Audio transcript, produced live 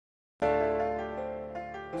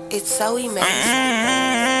It's so amazing.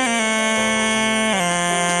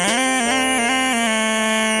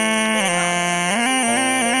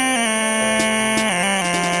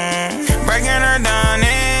 Breaking her down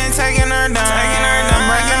and taking her down, taking her down,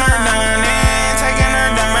 breaking her down and taking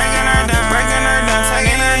her down, breaking her down, breaking her down,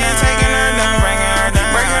 taking her down, taking her down, breaking her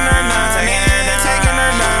down, breaking her down, taking her down, taking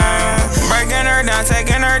her down, breaking her down,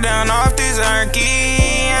 taking her down off this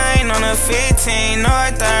Zerky. I ain't on a 15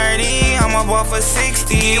 or 30. I'm a boy for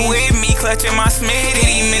 60. Get with me, clutching my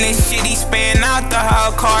Smitty. Minutes shit, he spin out the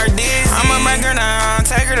whole car dizzy. I'ma break her down,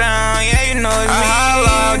 take her down, yeah, you know it's me.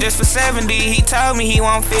 Hello, just for 70, he told me he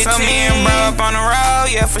want 15. So me and bro up on the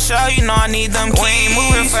road, yeah, for sure, you know I need them keys. We ain't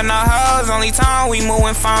moving for no hoes, only time we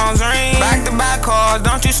moving phones ring. Back to back calls,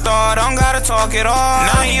 don't you start, don't gotta talk at all.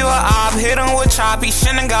 Now you a op, hit him with chop, he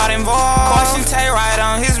shouldn't got involved. Caution Tay right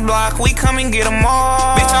on his block, we come and get them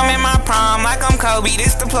all. Bitch, I'm in my prime, like I'm Kobe,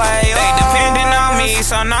 this the play. They depending on me,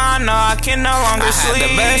 so now I know I can no longer sleep.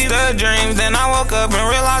 The best of dreams, then I woke up and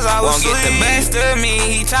realized I won't get the best of me.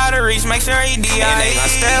 He tried to reach, make sure he DIE. And they gon'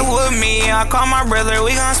 step with me, I call my brother,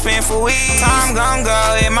 we gon' spend for weeks. Time gon'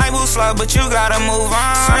 go, it might move slow, but you gotta move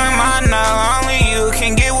on. Some I know, only you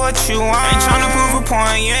can get what you want. Ain't tryna prove a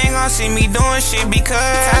point, you ain't gon' see me doing shit because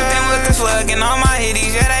tapped in with the slug and all my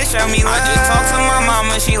hitties, yeah, they show me love. I just talked to my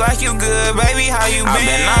mama, she like, you good, baby, how you been? I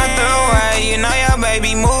been out the way, you know your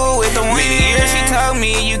baby move with the wind. Many years she told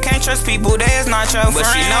me, you can't trust people, they is not your friend. But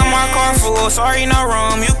she know my car full, sorry, no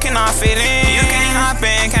room, you cannot fit in. You can't hop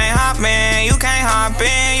in, can't hop in, you can't hop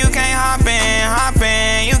in, you can't hop in, hop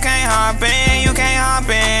in, you can't hop in, you can't hop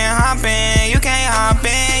in, hop in, you can't hop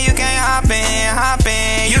in, you can't hop in, hop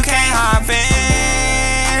in, you can't hop in.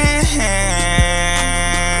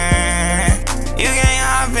 You can't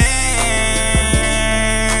hop in,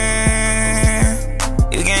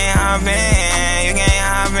 you can't hop in, you can't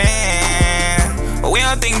hop in. But we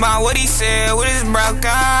don't think about what he said, what his bro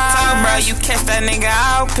got. Tell bro you catch that nigga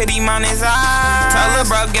out, pity him on his eyes. Tell the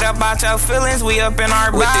bro get up out your feelings, we up in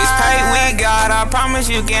our with this pay we got, I promise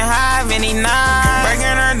you can have any night.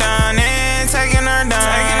 Breaking her down and taking her down,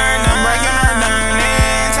 taking her down, breaking her down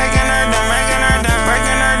and taking her down, breaking her down,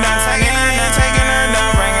 breaking her down, taking her down, taking her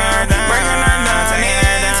down, breaking her down, breaking her down, taking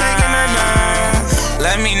her down, taking her down.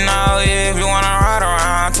 Let me know if you wanna ride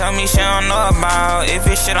around, tell me shit I don't know about, if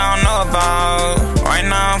it's shit I don't know about. Right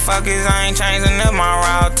now, fuckers, I ain't changing up my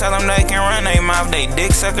route. Tell them they can run they mouth, they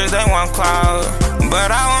dick suckers, they want clout.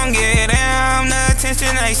 But I won't give them the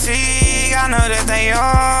attention they seek. I know that they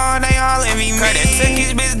all envy me. Cause they took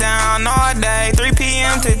his bitch down all day, 3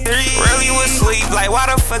 p.m. to 3. Really was sleep, like why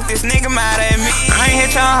the fuck this nigga mad at me? I ain't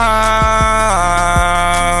hit your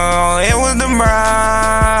hoe, it was the bro.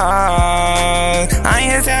 I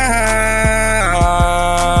ain't hit your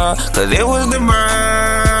hoe, cause it was the bro.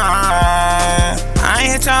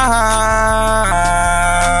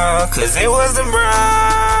 Cause it was the bro.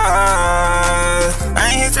 I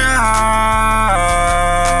ain't hit your heart,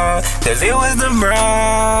 cause it was the bro.